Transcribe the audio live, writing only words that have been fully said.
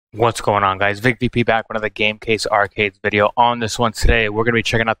What's going on, guys? Vic VP back with another Game Case Arcades video. On this one today, we're going to be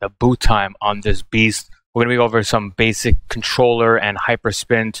checking out the boot time on this beast. We're going to be over some basic controller and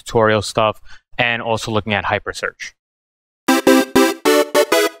hyperspin tutorial stuff, and also looking at Hypersearch.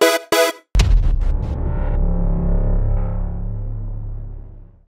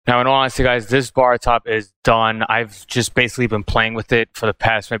 Now, in all honesty, guys, this bar top is done. I've just basically been playing with it for the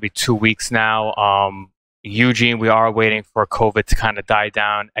past maybe 2 weeks now. Eugene, we are waiting for COVID to kind of die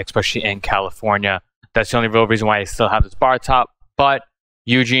down, especially in California. That's the only real reason why I still have this bar top. But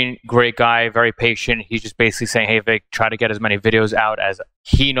Eugene, great guy, very patient. He's just basically saying, hey, Vic, try to get as many videos out as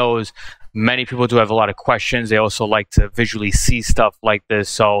he knows. Many people do have a lot of questions. They also like to visually see stuff like this.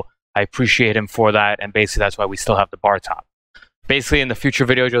 So I appreciate him for that. And basically, that's why we still have the bar top. Basically, in the future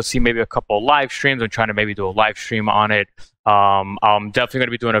videos, you'll see maybe a couple of live streams. I'm trying to maybe do a live stream on it. I'm definitely going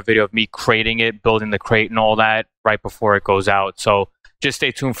to be doing a video of me creating it, building the crate and all that right before it goes out. So just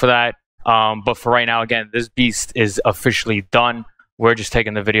stay tuned for that. But for right now, again, this beast is officially done. We're just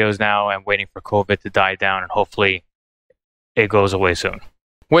taking the videos now and waiting for COVID to die down, and hopefully it goes away soon.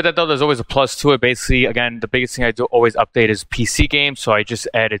 With that, though, there's always a plus to it. Basically, again, the biggest thing I do always update is PC games. So I just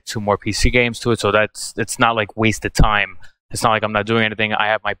added 2 more PC games to it. So it's not like wasted time. It's not like I'm not doing anything. I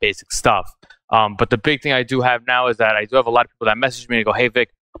have my basic stuff. But the big thing I do have now is that I do have a lot of people that message me and go, hey,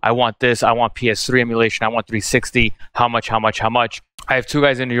 Vic, I want this. I want PS3 emulation. I want 360. How much, how much, how much? I have 2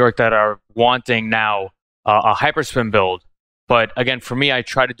 guys in New York that are wanting now a hyperspin build. But again, for me, I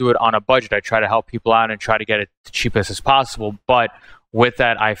try to do it on a budget. I try to help people out and try to get it the cheapest as possible. But with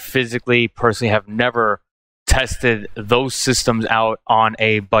that, I physically, personally have never tested those systems out on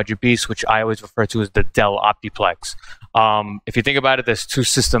a budget beast, which I always refer to as the Dell Optiplex. If you think about it, there's 2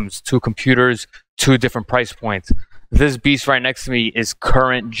 systems, 2 computers, 2 different price points. This beast right next to me is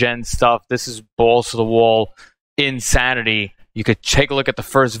current gen stuff. This is balls to the wall insanity. You could take a look at the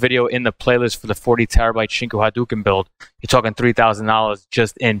first video in the playlist for the 40 terabyte Shinku Hadouken build. You're talking $3,000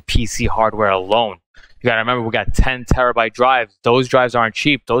 just in PC hardware alone. You got to remember, we got 10 terabyte drives. Those drives aren't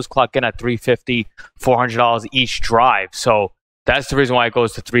cheap. Those clock in at $350, $400 each drive. So that's the reason why it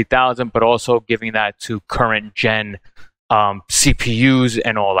goes to $3,000, but also giving that to current gen CPUs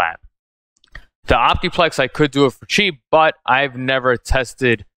and all that. The Optiplex, I could do it for cheap, but I've never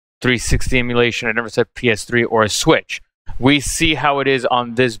tested 360 emulation. I never said PS3 or a Switch. We see how it is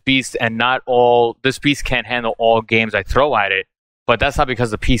on this beast, and this beast can't handle all games I throw at it. But that's not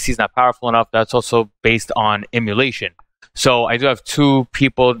because the PC is not powerful enough. That's also based on emulation. So I do have 2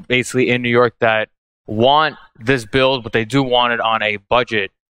 people basically in New York that want this build, but they do want it on a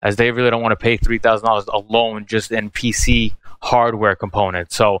budget, as they really don't want to pay $3,000 alone just in PC hardware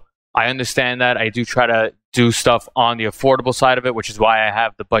components. So I understand that. I do try to do stuff on the affordable side of it, which is why I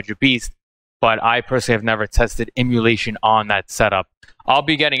have the budget beast. But I personally have never tested emulation on that setup. I'll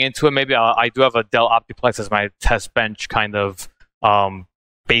be getting into it. Maybe I do have a Dell Optiplex as my test bench kind of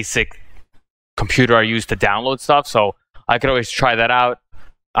basic computer I use to download stuff. So I could always try that out.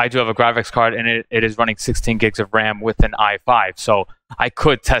 I do have a graphics card, and it is running 16 gigs of RAM with an i5. So I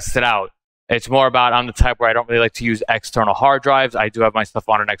could test it out. It's more about, I'm the type where I don't really like to use external hard drives. I do have my stuff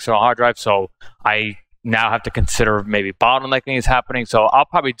on an external hard drive. So I now have to consider maybe bottlenecking is happening. So I'll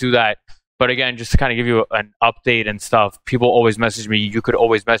probably do that. But again, just to kind of give you an update and stuff, people always message me. You could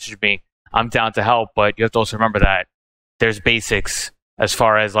always message me. I'm down to help, but you have to also remember that there's basics as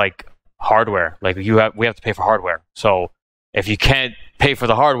far as like hardware. Like we have to pay for hardware. So if you can't pay for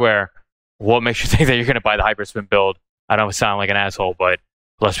the hardware, what makes you think that you're going to buy the hyperspin build? I don't sound like an asshole, but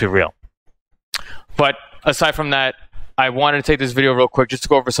let's be real. But aside from that, I wanted to take this video real quick just to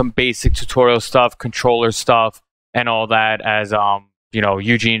go over some basic tutorial stuff, controller stuff, and all that. As you know,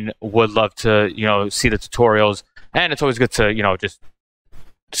 Eugene would love to see the tutorials, and it's always good to just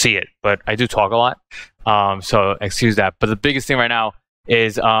see it. But I do talk a lot, so excuse that. But the biggest thing right now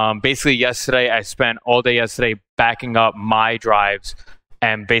is basically yesterday I spent all day yesterday backing up my drives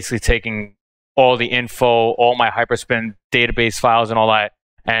and basically taking all the info, all my hyperspin database files and all that,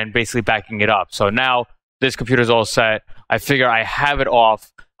 and basically backing it up. So now this computer is all set. I figure I have it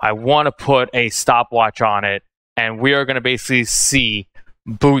off. I want to put a stopwatch on it, and we are going to basically see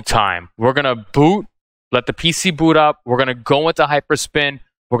boot time. We're going to boot, let the PC boot up. We're going to go into hyperspin.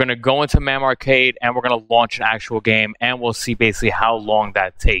 We're going to go into MAM Arcade, and we're going to launch an actual game, and we'll see basically how long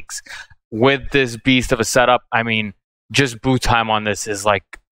that takes. With this beast of a setup, I mean, just boot time on this is like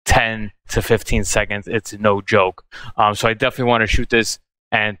 10 to 15 seconds. It's no joke. So I definitely want to shoot this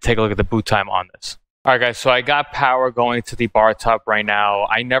and take a look at the boot time on this. All right, guys, so I got power going to the bar top right now.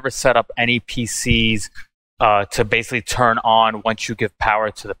 I never set up any PCs to basically turn on once you give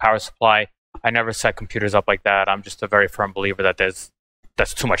power to the power supply. I never set computers up like that. I'm just a very firm believer that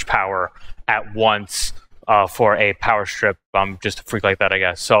that's too much power at once for a power strip. I'm just a freak like that, I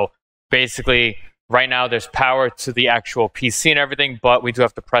guess. So basically, right now there's power to the actual PC and everything, but we do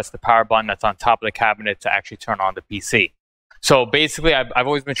have to press the power button that's on top of the cabinet to actually turn on the PC. So basically, I've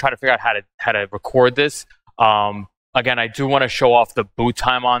always been trying to figure out how to record this. Again, I do want to show off the boot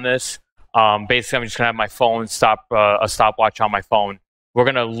time on this. Basically, I'm just gonna have my phone a stopwatch on my phone. We're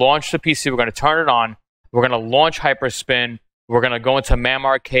gonna launch the PC. We're gonna turn it on. We're gonna launch Hyperspin. We're gonna go into MAM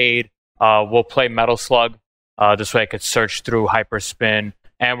Arcade. We'll play Metal Slug. This way, I could search through Hyperspin,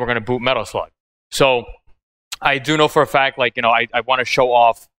 and we're gonna boot Metal Slug. So I do know for a fact, like, you know, I want to show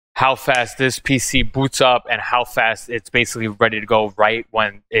off how fast this PC boots up and how fast it's basically ready to go right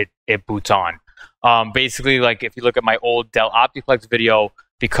when it boots on. Basically, like, if you look at my old Dell Optiplex video,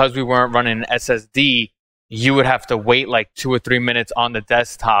 because we weren't running an SSD, you would have to wait like 2 or 3 minutes on the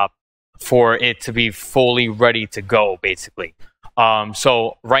desktop for it to be fully ready to go, basically.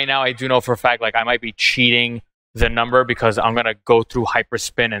 So right now, I do know for a fact, like, I might be cheating the number because I'm going to go through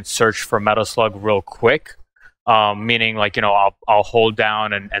Hyperspin and search for Metal Slug real quick. Meaning, like, you know, I'll hold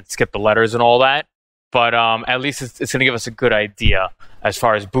down and skip the letters and all that. But at least it's going to give us a good idea as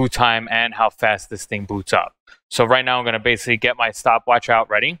far as boot time and how fast this thing boots up. So right now I'm going to basically get my stopwatch out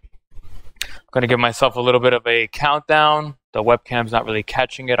ready. I'm going to give myself a little bit of a countdown. The webcam's not really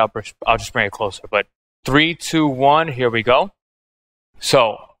catching it. I'll just bring it closer. But 3, 2, 1, here we go.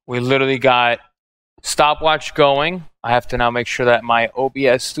 So we literally got stopwatch going. I have to now make sure that my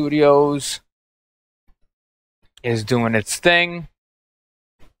OBS Studios is doing its thing.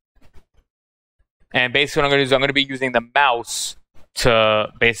 And basically what I'm going to do is I'm going to be using the mouse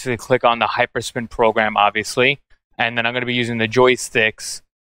to basically click on the Hyperspin program, obviously. And then I'm going to be using the joysticks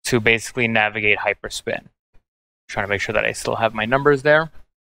to basically navigate Hyperspin. Trying to make sure that I still have my numbers there.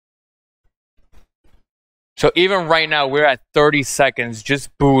 So even right now, we're at 30 seconds just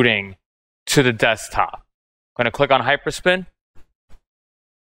booting to the desktop. I'm going to click on Hyperspin.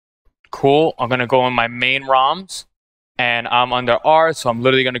 Cool. I'm going to go in my main ROMs. And I'm under R, so I'm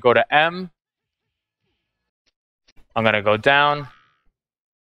literally going to go to M. I'm going to go down.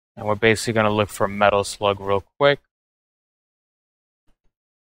 And we're basically going to look for Metal Slug real quick.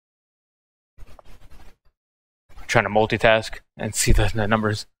 I'm trying to multitask and see the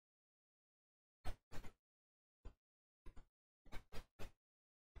numbers.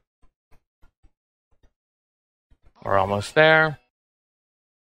 We're almost there.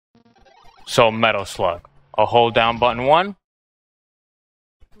 So Metal Slug. I'll hold down button 1.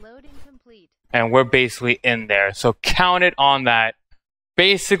 Loading complete. And we're basically in there. So count it on that.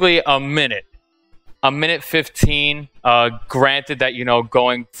 Basically a minute. A minute 15. Granted that, you know,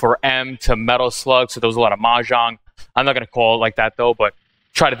 going for M to Metal Slug, so there was a lot of mahjong. I'm not going to call it like that, though, but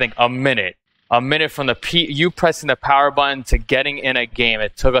try to think a minute. A minute from you pressing the power button to getting in a game.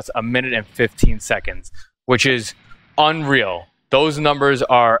 It took us a minute and 15 seconds, which is unreal. Those numbers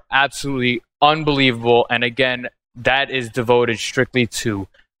are absolutely unbelievable. And again, that is devoted strictly to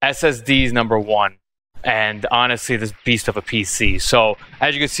SSDs, number 1. And honestly, this beast of a PC. So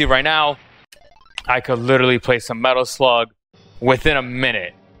as you can see right now, I could literally play some Metal Slug within a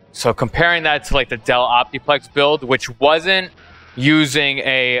minute. So comparing that to like the Dell Optiplex build, which wasn't using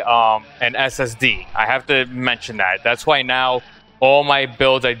an SSD. I have to mention that. That's why now all my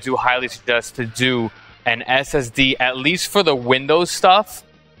builds I do highly suggest to do an SSD, at least for the Windows stuff.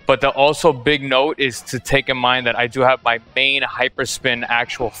 But the also big note is to take in mind that I do have my main Hyperspin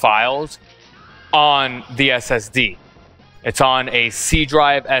actual files on the SSD. It's on a C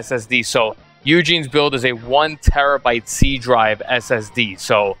drive SSD. So Eugene's build is a 1 terabyte C drive SSD.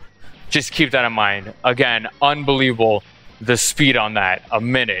 So just keep that in mind. Again, unbelievable the speed on that. A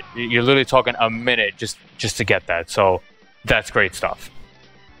minute. You're literally talking a minute just to get that. So that's great stuff.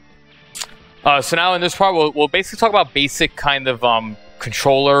 So now in this part, we'll basically talk about basic kind of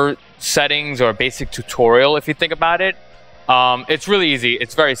controller settings or basic tutorial, if you think about it. It's really easy.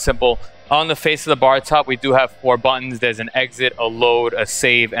 It's very simple. On the face of the bar top, we do have 4 buttons. There's an exit, a load, a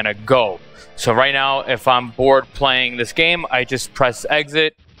save, and a go. So right now, if I'm bored playing this game, I just press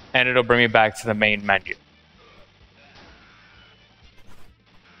exit, and it'll bring me back to the main menu.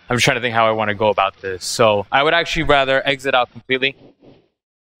 I'm just trying to think how I want to go about this. So I would actually rather exit out completely.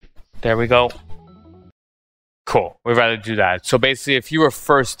 There we go. Cool. We'd rather do that. So basically, if you were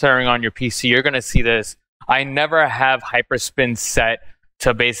first turning on your PC, you're going to see this. I never have Hyperspin set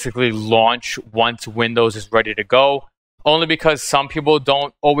to basically launch once Windows is ready to go, only because some people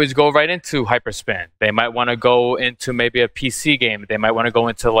don't always go right into Hyperspin. They might want to go into maybe a PC game. They might want to go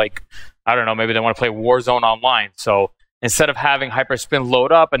into, like, I don't know, maybe they want to play Warzone online. So instead of having Hyperspin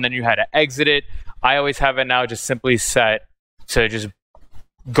load up and then you had to exit it, I always have it now just simply set to just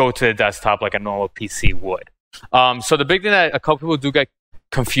go to the desktop like a normal PC would. So the big thing that a couple people do get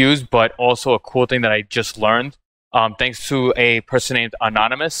confused, but also a cool thing that I just learned, thanks to a person named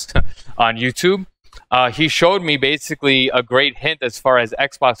Anonymous on YouTube. He showed me basically a great hint as far as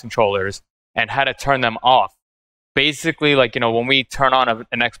Xbox controllers and how to turn them off. Basically, like, when we turn on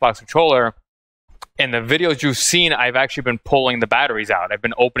an Xbox controller, in the videos you've seen, I've actually been pulling the batteries out. I've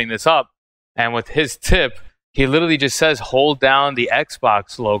been opening this up, and with his tip, he literally just says, hold down the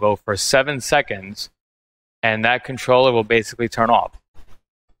Xbox logo for 7 seconds, and that controller will basically turn off.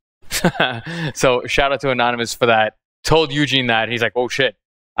 So shout out to Anonymous for that. Told Eugene that. He's like, oh shit,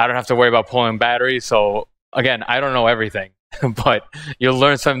 I don't have to worry about pulling batteries. So again, I don't know everything, but you'll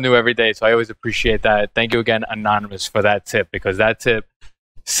learn something new every day. So I always appreciate that. Thank you again, Anonymous, for that tip, because that tip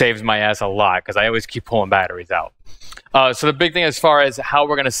saves my ass a lot because I always keep pulling batteries out. So the big thing as far as how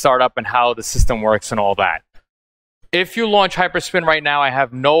we're going to start up and how the system works and all that. If you launch Hyperspin right now, I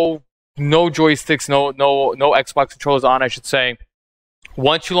have no joysticks, no Xbox controllers on, I should say.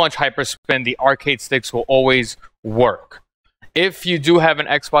 Once you launch Hyperspin, the arcade sticks will always work. If you do have an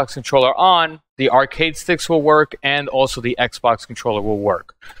Xbox controller on, the arcade sticks will work and also the Xbox controller will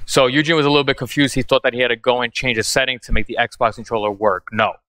work. So Eugene was a little bit confused. He thought that he had to go and change a setting to make the Xbox controller work.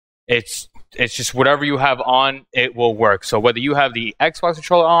 No, it's just whatever you have on, it will work. So whether you have the Xbox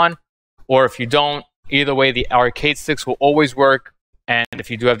controller on or if you don't, either way, the arcade sticks will always work. And if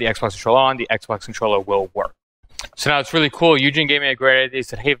you do have the Xbox controller on, the Xbox controller will work. So now it's really cool. Eugene gave me a great idea. He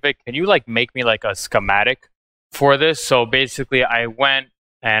said, hey, Vic, can you make me like a schematic for this? So basically I went,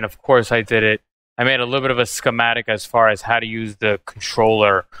 and of course I did it. I made a little bit of a schematic as far as how to use the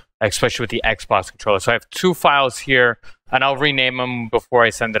controller, especially with the Xbox controller. So I have 2 files here, and I'll rename them before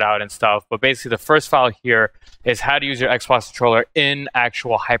I send it out and stuff. But basically the first file here is how to use your Xbox controller in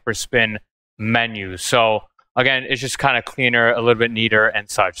actual Hyperspin menu. So again, it's just kind of cleaner, a little bit neater and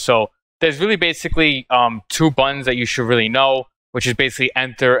such. So there's really basically 2 buttons that you should really know, which is basically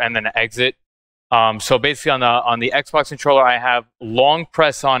enter and then exit. So basically on the Xbox controller, I have long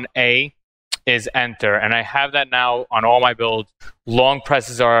press on A is enter, and I have that now on all my builds. Long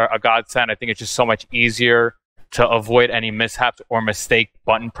presses are a godsend. I think it's just so much easier to avoid any mishaps or mistake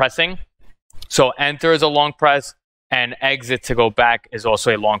button pressing. So enter is a long press, and exit to go back is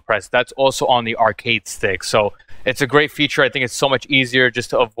also a long press. That's also on the arcade stick. So it's a great feature. I think it's so much easier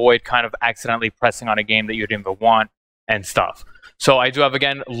just to avoid kind of accidentally pressing on a game that you didn't even want and stuff. So I do have,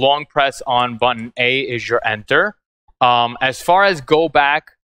 again, long press on button A is your enter. As far as go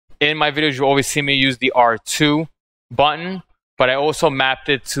back, in my videos, you always see me use the R2 button, but I also mapped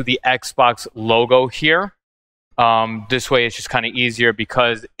it to the Xbox logo here. This way it's just kind of easier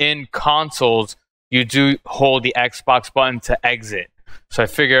because in consoles, you do hold the Xbox button to exit. So I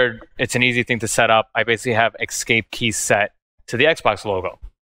figured it's an easy thing to set up. I basically have escape key set to the Xbox logo.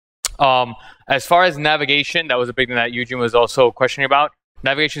 As far as navigation, that was a big thing that Eugene was also questioning about.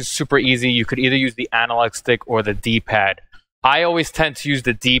 Navigation is super easy. You could either use the analog stick or the D-pad. I always tend to use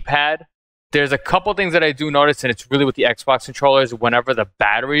the D-pad. There's a couple things that I do notice, and it's really with the Xbox controllers, whenever the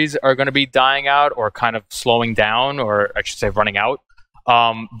batteries are going to be dying out or kind of slowing down, or I should say running out.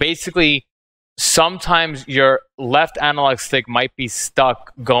 Basically, sometimes your left analog stick might be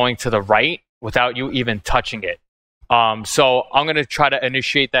stuck going to the right without you even touching it. So I'm going to try to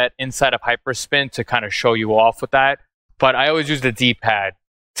initiate that inside of Hyperspin to kind of show you off with that. But I always use the D-pad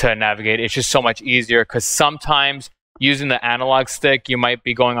to navigate. It's just so much easier because sometimes using the analog stick, you might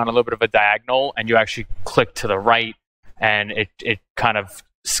be going on a little bit of a diagonal and you actually click to the right and it kind of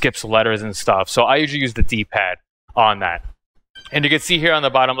skips letters and stuff. So I usually use the D-pad on that. And you can see here on the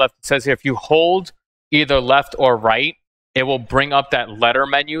bottom left, it says here, if you hold either left or right, it will bring up that letter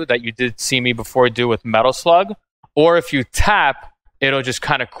menu that you did see me before do with Metal Slug. Or if you tap, it'll just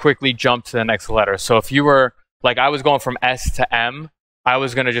kind of quickly jump to the next letter. So if you were, like I was going from S to M, I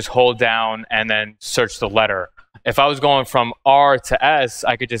was going to just hold down and then search the letter. If I was going from R to S,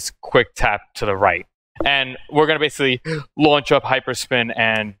 I could just quick tap to the right. And we're going to basically launch up Hyperspin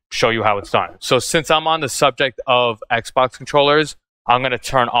and show you how it's done. So since I'm on the subject of Xbox controllers, I'm going to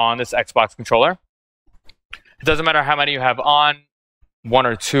turn on this Xbox controller. It doesn't matter how many you have on, 1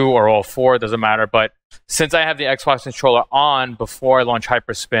 or 2 or all 4, doesn't matter. But since I have the Xbox controller on before I launch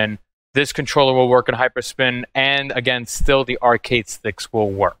Hyperspin, this controller will work in Hyperspin, and again, still the arcade sticks will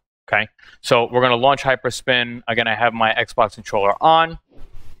work. Okay, so we're going to launch Hyperspin. Again, I have my Xbox controller on.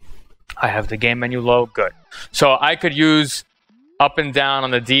 I have the game menu low. Good. So I could use up and down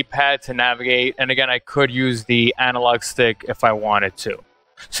on the D-pad to navigate, and again, I could use the analog stick if I wanted to.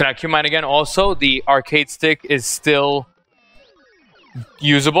 So now keep in mind again, also the arcade stick is still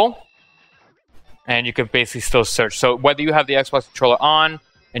usable, and you can basically still search. So whether you have the Xbox controller on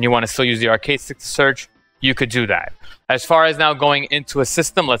and you want to still use the arcade stick to search, you could do that. As far as now going into a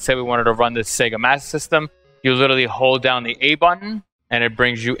system, let's say we wanted to run this Sega Master System, you literally hold down the A button and it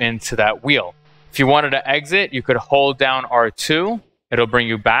brings you into that wheel. If you wanted to exit, you could hold down R2, it'll bring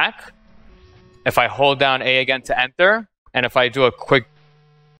you back. If I hold down A again to enter, and if I do a quick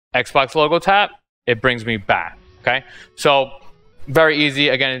Xbox logo tap, it brings me back, okay? So very easy.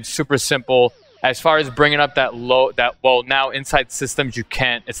 Again, it's super simple. As far as bringing up well, now inside systems, you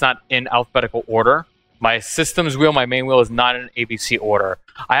can't, it's not in alphabetical order. My systems wheel, my main wheel is not in ABC order.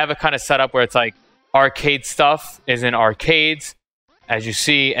 I have it kind of set up where it's like arcade stuff is in arcades, as you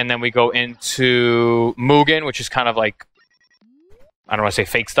see, and then we go into Mugen, which is kind of like, I don't want to say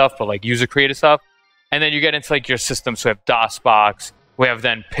fake stuff, but like user created stuff. And then you get into like your systems. So we have DOSBox, we have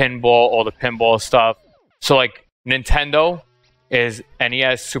then pinball, all the pinball stuff. So like Nintendo is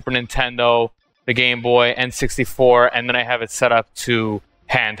NES, Super Nintendo, the Game Boy, N64, and then I have it set up to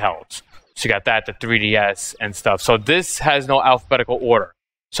handhelds. So you got that, the 3DS and stuff. So this has no alphabetical order.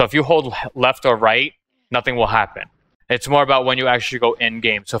 So if you hold left or right, nothing will happen. It's more about when you actually go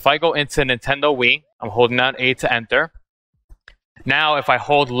in-game. So if I go into Nintendo Wii, I'm holding down A to enter. Now if I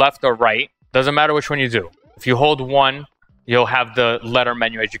hold left or right, doesn't matter which one you do. If you hold one, you'll have the letter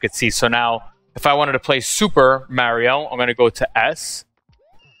menu, as you can see. So now if I wanted to play Super Mario, I'm going to go to S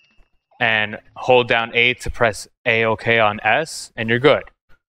and hold down A to press A-OK on S, and you're good.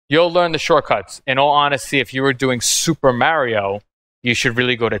 You'll learn the shortcuts. In all honesty, if you were doing Super Mario, you should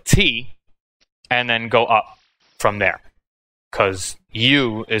really go to T and then go up from there, because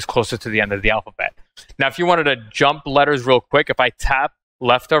U is closer to the end of the alphabet. Now, if you wanted to jump letters real quick, if I tap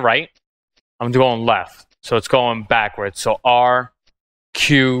left or right, I'm going left. So it's going backwards. So R,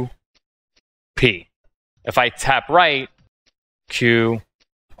 Q, P. If I tap right, Q,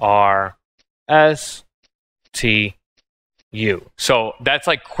 R, S, T, U. So that's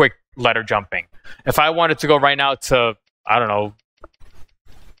like quick letter jumping. If I wanted to go right now to, I don't know,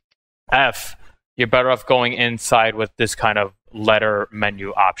 F, you're better off going inside with this kind of letter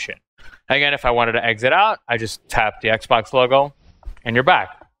menu option. Again, if I wanted to exit out, I just tap the Xbox logo and you're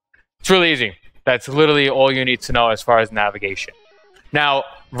back. It's really easy. That's literally all you need to know as far as navigation. Now,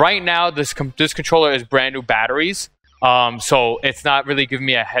 right now, this controller is brand new batteries. So it's not really giving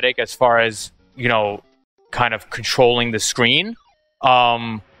me a headache as far as, you know, kind of controlling the screen.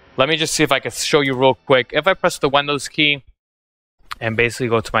 Let me just see if I can show you real quick. If I press the Windows key and basically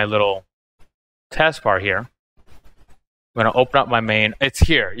go to my little taskbar here, I'm going to open up my main. It's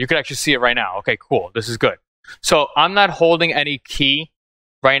here. You can actually see it right now. Okay, cool. This is good. So I'm not holding any key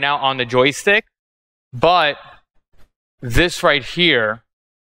right now on the joystick, but this right here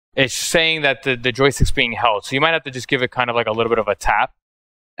is saying that the joystick's being held. So you might have to just give it kind of like a little bit of a tap,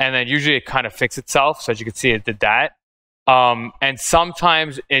 and then usually it kind of fixes itself. So as you can see, it did that. And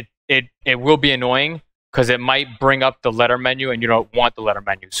sometimes it will be annoying because it might bring up the letter menu and you don't want the letter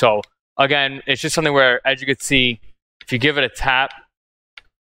menu. So again, it's just something where, as you can see, if you give it a tap,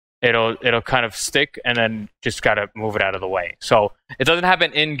 it'll kind of stick, and then just gotta move it out of the way. So it doesn't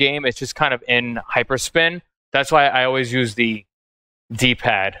happen in game; it's just kind of in hyperspin. That's why I always use the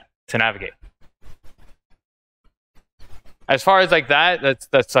D-pad to navigate. As far as like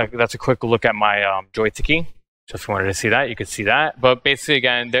that's a quick look at my joystick key. So if you wanted to see that, you could see that. But basically,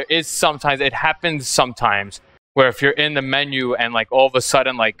 again, it happens sometimes where if you're in the menu and like all of a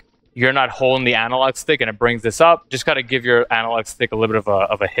sudden like you're not holding the analog stick and it brings this up, just got to give your analog stick a little bit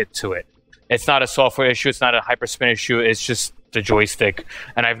of a hit to it. It's not a software issue. It's not a hyperspin issue. It's just the joystick.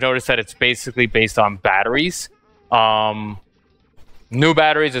 And I've noticed that it's basically based on batteries. New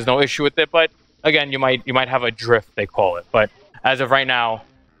batteries, there's no issue with it. But again, you might have a drift, they call it. But as of right now,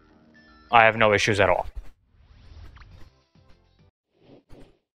 I have no issues at all.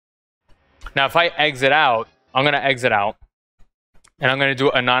 Now, if I exit out, I'm going to exit out. And I'm going to do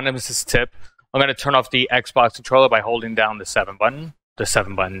anonymous tip. I'm going to turn off the Xbox controller by holding down the 7 button. The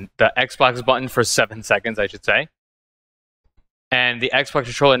Xbox button for 7 seconds, I should say. And the Xbox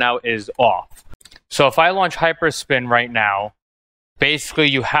controller now is off. So if I launch Hyperspin right now, basically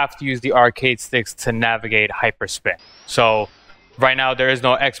you have to use the arcade sticks to navigate Hyperspin. So right now there is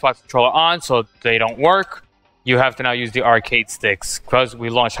no Xbox controller on, so they don't work. You have to now use the arcade sticks because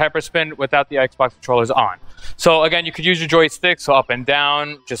we launched Hyperspin without the Xbox controllers on. So again, you could use your joystick, so up and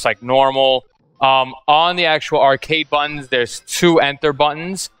down, just like normal. On the actual arcade buttons, there's 2 enter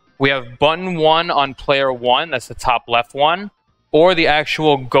buttons. We have button 1 on player 1, that's the top left one, or the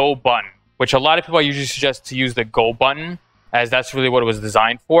actual go button, which a lot of people usually suggest to use the go button, as that's really what it was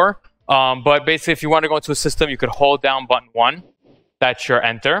designed for. But basically, if you want to go into a system, you could hold down button 1. That's your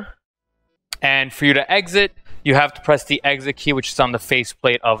enter. And for you to exit, you have to press the exit key, which is on the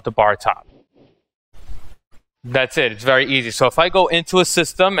faceplate of the bar top. That's it. It's very easy. So if I go into a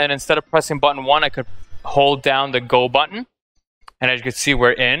system and instead of pressing button 1, I could hold down the go button. And as you can see,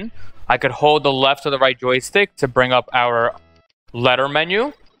 we're in. I could hold the left or the right joystick to bring up our letter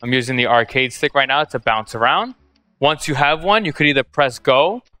menu. I'm using the arcade stick right now to bounce around. Once you have one, you could either press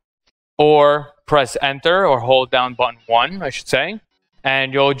go or press enter or hold down button 1, I should say,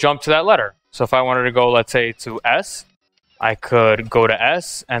 and you'll jump to that letter. So if I wanted to go, let's say, to S, I could go to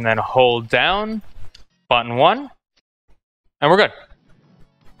S and then hold down button 1, and we're good.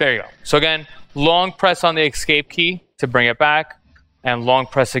 There you go. So again, long press on the escape key to bring it back, and long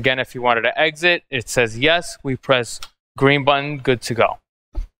press again if you wanted to exit. It says yes. We press green button, good to go.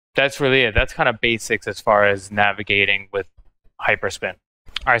 That's really it. That's kind of basics as far as navigating with Hyperspin.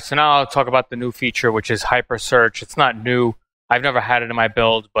 All right, so now I'll talk about the new feature, which is Hypersearch. It's not new. I've never had it in my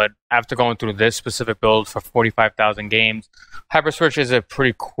build, but after going through this specific build for 45,000 games, Hypersearch is a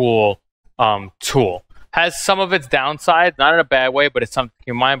pretty cool tool. Has some of its downsides, not in a bad way, but it's something to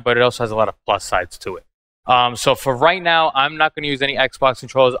keep in mind, but it also has a lot of plus sides to it. So for right now, I'm not going to use any Xbox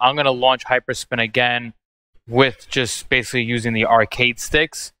controllers. I'm going to launch Hyperspin again with just basically using the arcade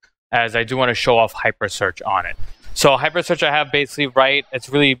sticks, as I do want to show off Hypersearch on it. So Hypersearch I have basically right, it's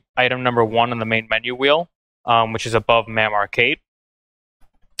really item number 1 on the main menu wheel, which is above MAM Arcade.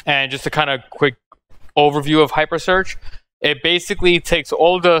 And just a kind of quick overview of Hypersearch, it basically takes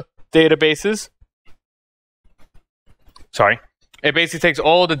all the databases. It basically takes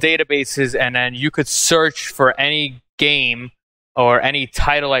all the databases, and then you could search for any game or any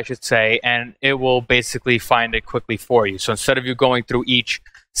title, I should say, and it will basically find it quickly for you. So instead of you going through each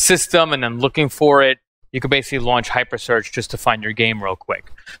system and then looking for it, you can basically launch Hypersearch just to find your game real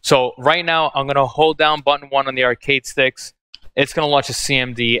quick. So right now, I'm going to hold down button 1 on the arcade sticks. It's going to launch a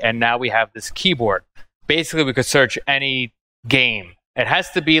CMD, and now we have this keyboard. Basically, we could search any game. It has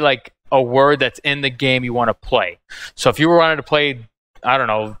to be like a word that's in the game you want to play. So if you were wanting to play, I don't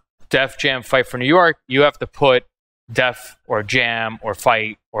know, Def Jam Fight for New York, you have to put Def or Jam or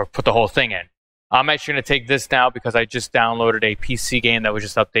Fight or put the whole thing in. I'm actually going to take this now because I just downloaded a PC game that was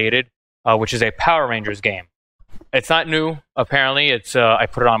just updated, which is a Power Rangers game. It's not new, apparently. It's I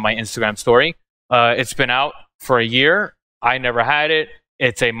put it on my Instagram story. It's been out for a year. I never had it.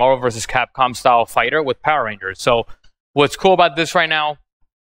 It's a Marvel vs. Capcom style fighter with Power Rangers. So what's cool about this right now,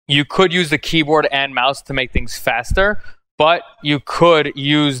 you could use the keyboard and mouse to make things faster, but you could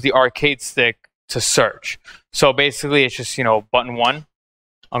use the arcade stick to search. So basically, it's just, button 1.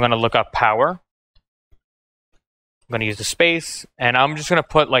 I'm going to look up power. I'm going to use the space, and I'm just going to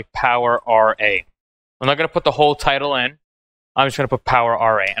put like power RA. I'm not going to put the whole title in. I'm just going to put power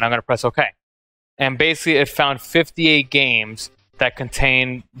RA, and I'm going to press OK. And basically, it found 58 games that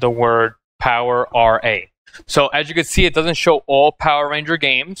contain the word power RA. So as you can see, it doesn't show all Power Ranger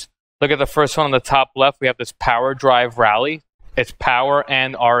games. Look at the first one on the top left. We have this Power Drive Rally. It's power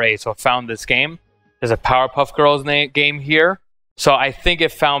and RA. So it found this game. There's a Powerpuff Girls game here. So I think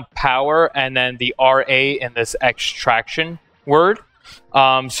it found power and then the RA in this extraction word.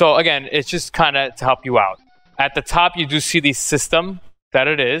 So again, it's just kind of to help you out. At the top, you do see the system that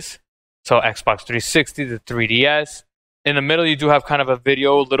it is. So Xbox 360, the 3DS. In the middle, you do have kind of a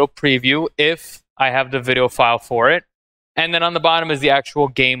video little preview if I have the video file for it. And then on the bottom is the actual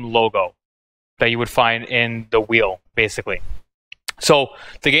game logo that you would find in the wheel, basically. So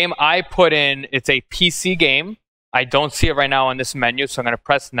the game I put in, it's a PC game. I don't see it right now on this menu, so I'm going to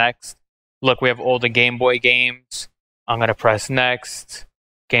press next. Look, we have all the Game Boy games. I'm going to press next.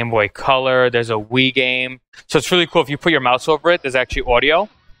 Game Boy Color. There's a Wii game. So it's really cool. If you put your mouse over it, there's actually audio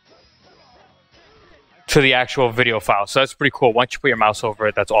to the actual video file. So that's pretty cool. Once you put your mouse over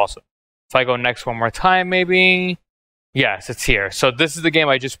it, that's awesome. If I go next one more time, maybe. Yes, it's here. So this is the game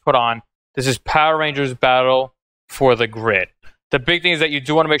I just put on. This is Power Rangers Battle for the Grid. The big thing is that you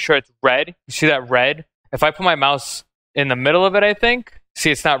do want to make sure it's red. You see that red? If I put my mouse in the middle of it, I think.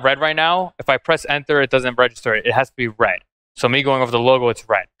 See, it's not red right now. If I press enter, it doesn't register it. It has to be red. So me going over the logo, it's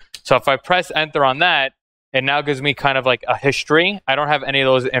red. So if I press enter on that, it now gives me kind of like a history. I don't have any of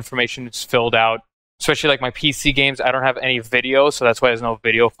those information filled out, especially like my PC games. I don't have any video, so that's why there's no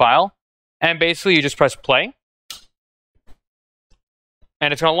video file. And basically, you just press play,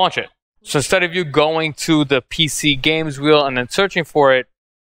 and it's going to launch it. So instead of you going to the PC games wheel and then searching for it,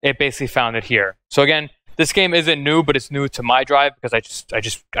 it basically found it here. So again, this game isn't new, but it's new to my drive because I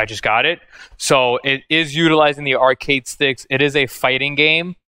just got it. So it is utilizing the arcade sticks. It is a fighting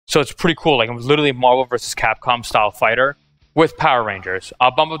game, so it's pretty cool. Like, I'm literally Marvel vs. Capcom style fighter with Power Rangers.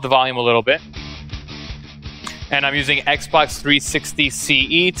 I'll bump up the volume a little bit. and I'm using Xbox 360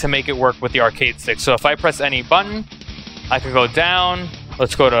 CE to make it work with the arcade stick. So if I press any button, I could go down.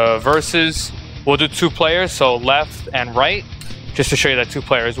 Let's go to versus. We'll do 2 players, so left and right, just to show you that 2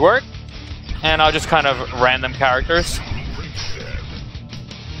 players work. And I'll just kind of random characters.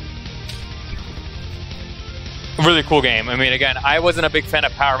 Really cool game. I mean, again, I wasn't a big fan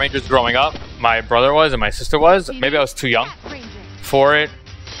of Power Rangers growing up. My brother was and my sister was. Maybe I was too young for it.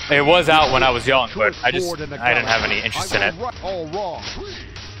 It was out when I was young, but I didn't have any interest in it.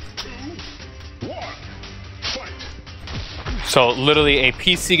 So literally a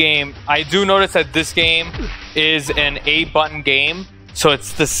PC game. I do notice that this game is an 8-button game. So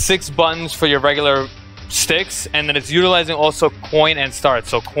it's the 6 buttons for your regular sticks, and then it's utilizing also coin and start.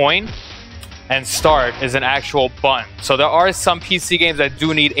 So coin and start is an actual button. So there are some PC games that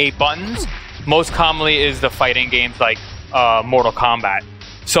do need 8 buttons. Most commonly is the fighting games like Mortal Kombat.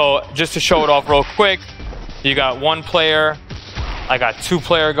 So just to show it off real quick, you got 1 player, I got 2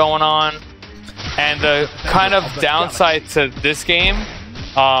 player going on. And the kind of downside to this game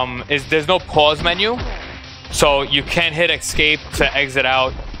is there's no pause menu. So you can't hit escape to exit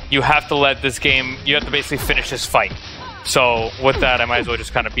out. You have to let this game, you have to basically finish this fight. So with that, I might as well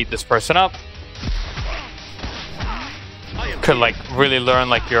just kind of beat this person up. Could like really learn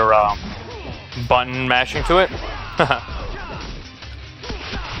like your button mashing to it.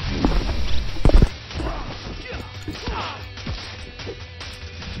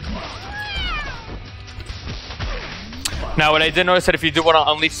 Now, what I did notice that if you do want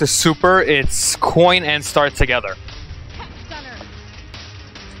to unleash the super, it's coin and start together.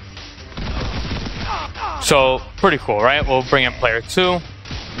 So, pretty cool, right? We'll bring in player 2.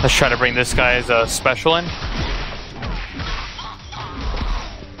 Let's try to bring this guy's special in.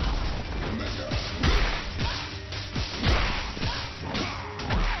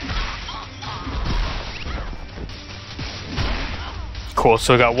 Cool,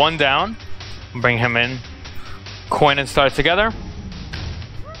 so we got 1 down. Bring him in. Coin and start together.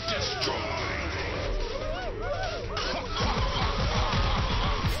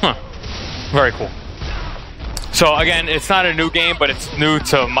 Huh. Very cool. So again, it's not a new game, but it's new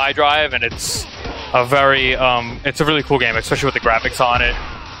to my drive, and it's a really cool game, especially with the graphics on it.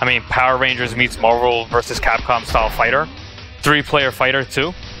 I mean, Power Rangers meets Marvel vs. Capcom style fighter. 3-player fighter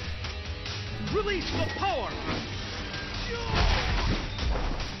too. Release the power.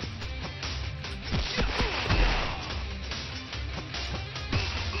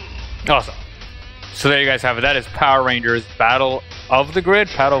 Awesome. So there you guys have it. That is Power Rangers Battle of the Grid,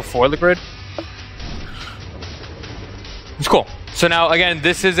 Battle for the Grid. It's cool. So now, again,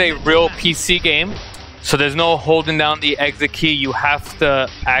 this is a real PC game. So there's no holding down the exit key. You have to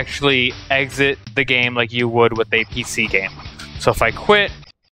actually exit the game like you would with a PC game. So if I quit,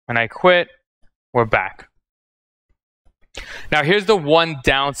 and I quit, we're back. Now here's the one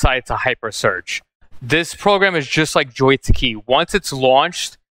downside to Hypersearch. This program is just like Joy2Key. Once it's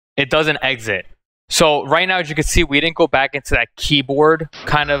launched, it doesn't exit. So right now, as you can see, we didn't go back into that keyboard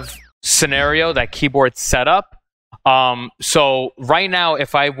kind of scenario, that keyboard setup. So right now,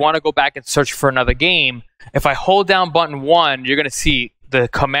 if I want to go back and search for another game, if I hold down button 1, you're going to see the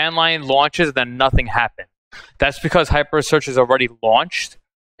command line launches, then nothing happened. That's because Hypersearch is already launched,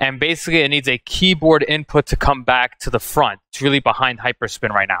 and basically it needs a keyboard input to come back to the front. It's really behind Hyperspin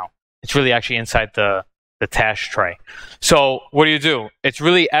right now. It's really actually inside the task tray. So what do? It's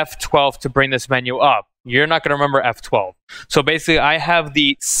really F12 to bring this menu up. You're not going to remember F12. So basically, I have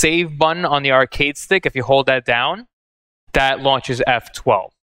the save button on the arcade stick. If you hold that down, that launches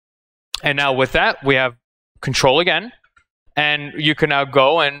F12. And now with that, we have control again. And you can now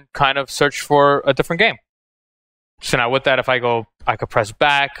go and kind of search for a different game. So now with that, if I go, I could press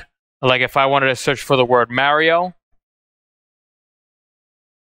back. Like if I wanted to search for the word Mario.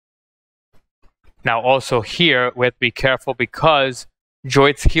 Now also here, we have to be careful because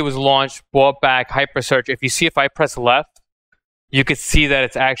Joy2Key was launched, brought back Hypersearch. If you see, if I press left, you could see that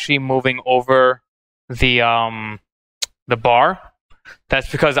it's actually moving over the bar. That's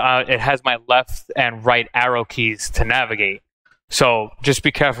because it has my left and right arrow keys to navigate. So just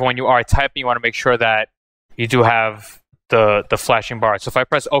be careful when you are typing. You want to make sure that you do have the flashing bar. So if I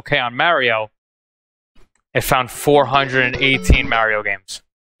press OK on Mario, it found 418 Mario games.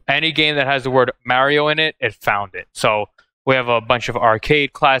 Any game that has the word Mario in it, it found it. So we have a bunch of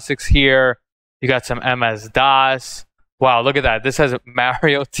arcade classics here. You got some MS-DOS. Wow, look at that. This has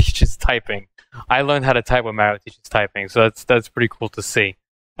Mario Teaches Typing. I learned how to type with Mario Teaches Typing, so that's pretty cool to see.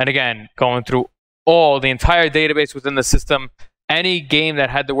 And again, going through the entire database within the system, any game that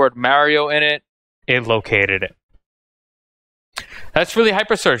had the word Mario in it, it located it. That's really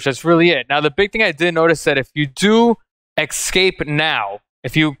Hypersearch. That's really it. Now, the big thing I did notice that if you do escape now,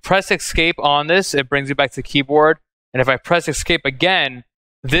 if you press escape on this, it brings you back to the keyboard. And if I press escape again,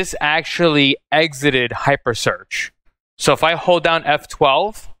 this actually exited Hypersearch. So if I hold down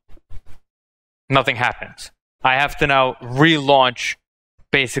F12, nothing happens. I have to now relaunch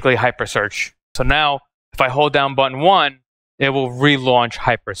basically Hypersearch. So now if I hold down button 1, it will relaunch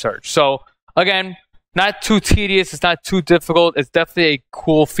Hypersearch. So again, not too tedious. It's not too difficult. It's definitely a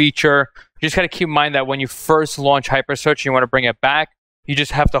cool feature. You just got to keep in mind that when you first launch Hypersearch and you want to bring it back, you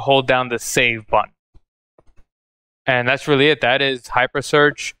just have to hold down the save button. And that's really it. That is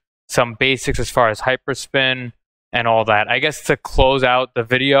Hypersearch, some basics as far as hyperspin and all that. I guess to close out the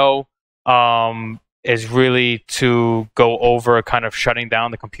video is really to go over kind of shutting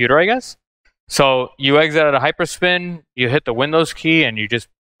down the computer, I guess. So you exit out of hyperspin, you hit the Windows key, and you just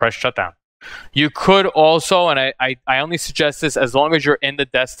press shutdown. You could also, and I only suggest this as long as you're in the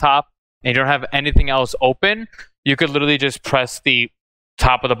desktop and you don't have anything else open, you could literally just press the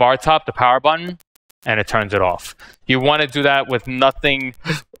top of the bar top, the power button, and it turns it off. You want to do that with nothing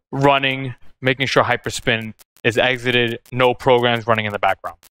running, making sure hyperspin is exited, no programs running in the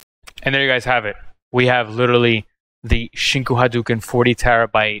background. And there you guys have it. We have literally the Shinku Hadouken 40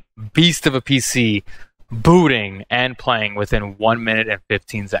 terabyte beast of a PC booting and playing within 1 minute and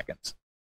 15 seconds.